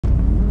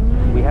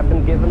We have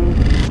been given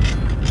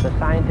the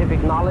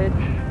scientific knowledge,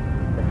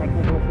 the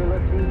technical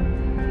ability.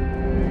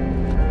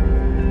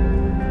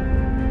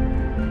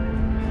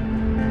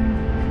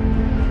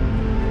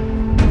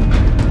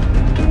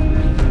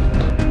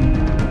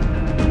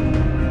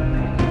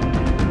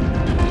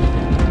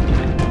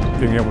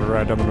 Being able to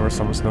ride down the north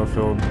summit of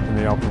Snowfield in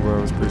the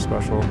Alpenglow was pretty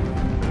special.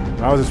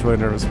 I was just really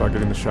nervous about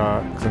getting the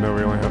shot because I know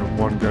we only had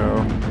one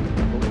go.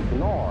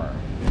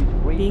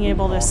 Being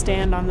able to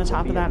stand on the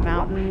top of that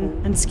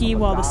mountain and ski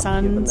while the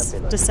sun's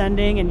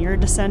descending and you're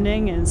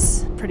descending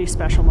is a pretty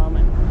special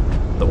moment.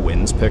 The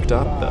winds picked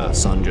up, the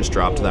sun just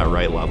dropped to that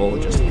right level,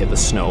 it just hit the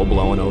snow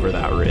blowing over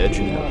that ridge,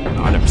 and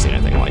I've never seen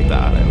anything like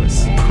that. It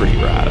was pretty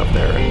rad up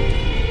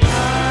there.